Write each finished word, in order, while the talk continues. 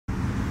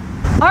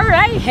All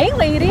right, hey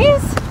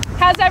ladies,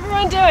 how's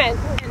everyone doing?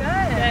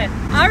 Good.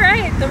 All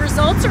right, the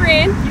results are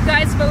in. You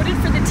guys voted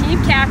for the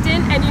team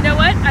captain, and you know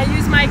what? I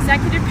used my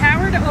executive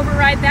power to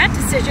override that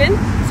decision,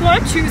 so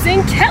I'm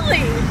choosing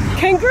Kelly.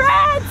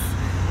 Congrats!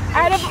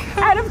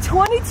 Out of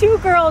 22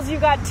 girls, you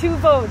got 2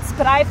 votes,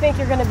 but I think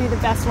you're going to be the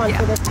best one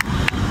for this.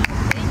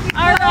 Thank you.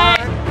 All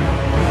right.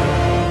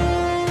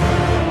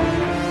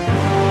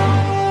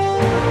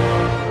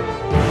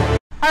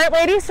 All right,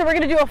 ladies, so we're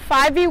gonna do a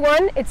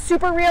 5v1. It's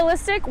super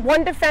realistic.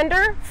 1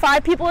 defender,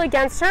 5 people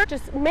against her.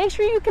 Just make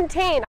sure you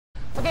contain.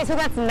 Okay, so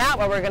that's not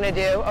what we're gonna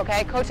do,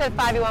 okay? Coach said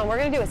 5v1. We're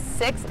gonna do a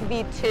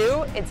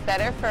 6v2. It's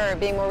better for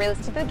being more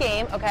realistic to the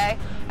game, okay?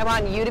 I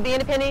want you to be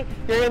in a penny,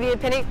 you're gonna be in a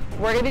penny,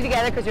 we're gonna be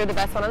together because you're the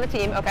best one on the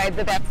team, okay?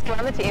 The best one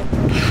on the team.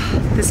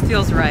 This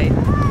feels right.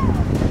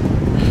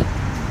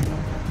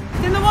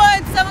 In the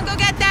woods, someone go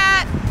get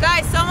that.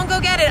 Guys, someone go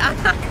get it. I'm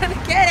not gonna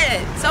get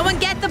it. Someone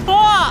get the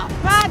ball.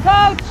 Come on,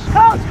 coach.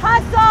 Coach,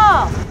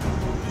 hustle.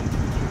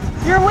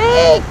 You're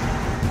weak.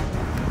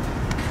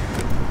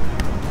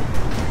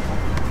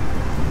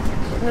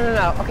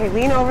 No. Okay,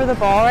 lean over the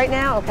ball right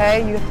now,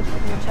 okay? You have to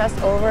put your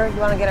chest over. You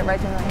want to get it right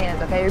to her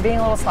hands, okay? You're being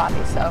a little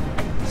sloppy, so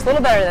just a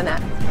little better than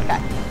that. Okay,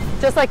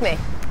 just like me.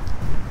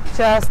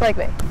 Just like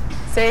me.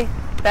 See?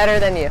 Better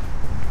than you.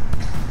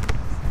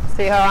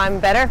 See how I'm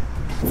better?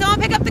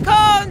 Someone pick up the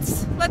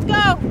cones. Let's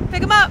go.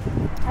 Pick them up.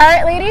 All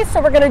right, ladies, so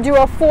we're gonna do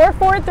a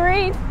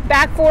 4-4-3.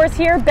 Back fours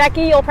here.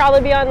 Becky, you'll probably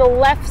be on the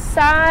left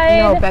side.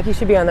 No, Becky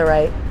should be on the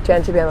right.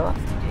 Jen should be on the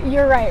left.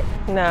 You're right.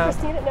 No.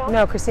 Christina, no?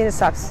 No, Christina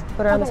sucks.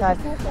 Put her on the side.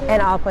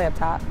 And I'll play up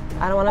top.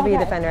 I don't want to be a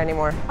defender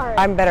anymore. All right.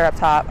 I'm better up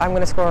top. I'm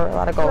going to score a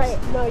lot of goals. Right.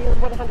 No, you're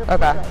 100% Okay.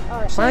 right.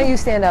 All right. Why don't you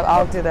stand up?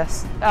 I'll do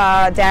this.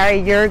 Dari,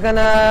 you're going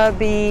to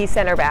be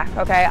center back,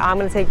 okay? I'm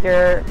going to take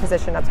your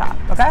position up top,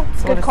 okay?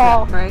 It's a good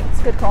call. Right? It's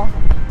a good call.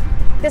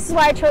 This is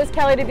why I chose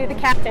Kelly to be the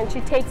captain. She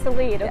takes the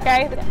lead,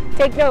 okay? Yeah.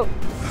 Take note.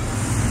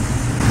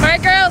 All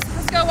right, girls,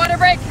 let's go. Water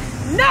break.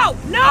 No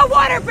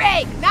water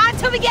break. Not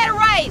until we get it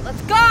right.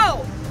 Let's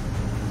go.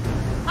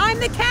 I'm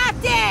the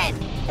captain.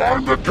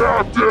 I'm the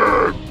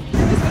captain!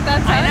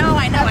 I know.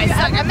 I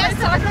suck. I'm not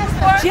soccer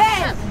sport.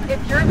 Jen,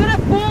 if you're going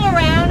to fool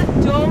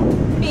around,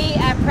 don't be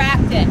at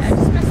practice.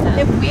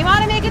 If we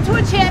want to make it to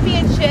a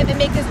championship and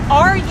make this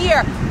our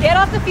year, get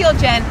off the field,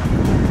 Jen.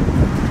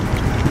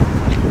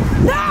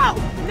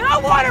 No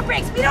water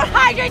breaks. We don't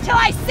hydrate till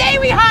I say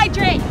we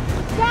hydrate.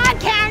 God,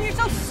 Karen, you're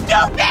so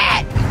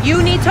stupid.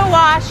 You need to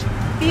wash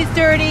these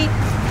dirty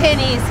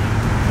pennies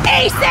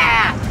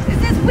ASAP.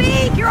 This is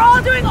weak. You're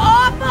all doing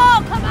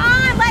awful. Come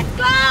on, let's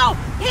go.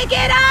 Pick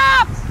it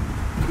up.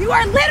 You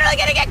are literally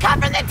going to get cut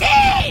from the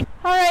team.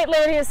 All right,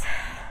 ladies.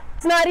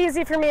 It's not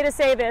easy for me to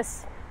say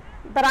this,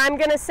 but I'm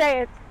going to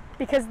say it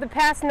because the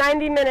past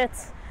 90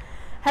 minutes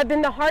have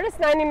been the hardest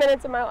 90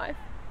 minutes of my life.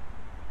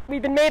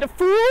 We've been made a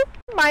fool.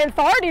 My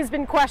authority has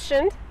been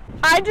questioned.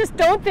 I just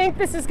don't think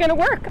this is going to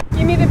work.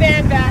 Give me the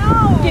band back.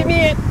 No. Give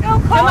me it. No,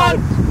 coach. Come on.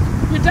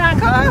 You're done.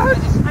 Coach.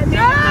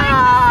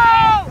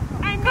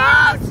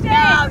 Coach,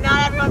 no,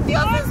 not everyone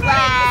feels this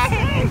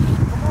way.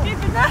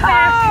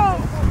 No.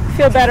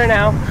 Feel better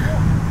now.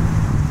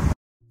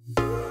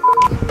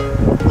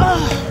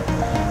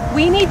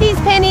 We need these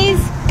pennies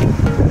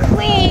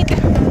clean.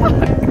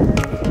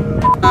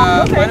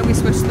 Why don't we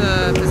switch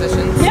the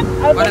positions? Yep.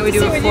 Why don't we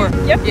do it 4?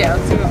 Yep. Yeah,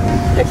 let's do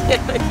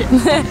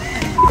it.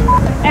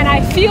 And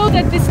I feel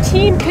that this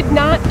team could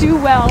not do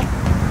well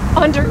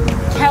under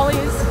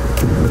Kelly's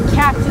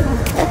captain.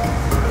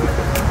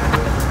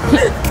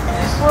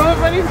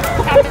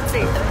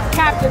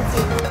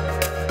 Captaincy.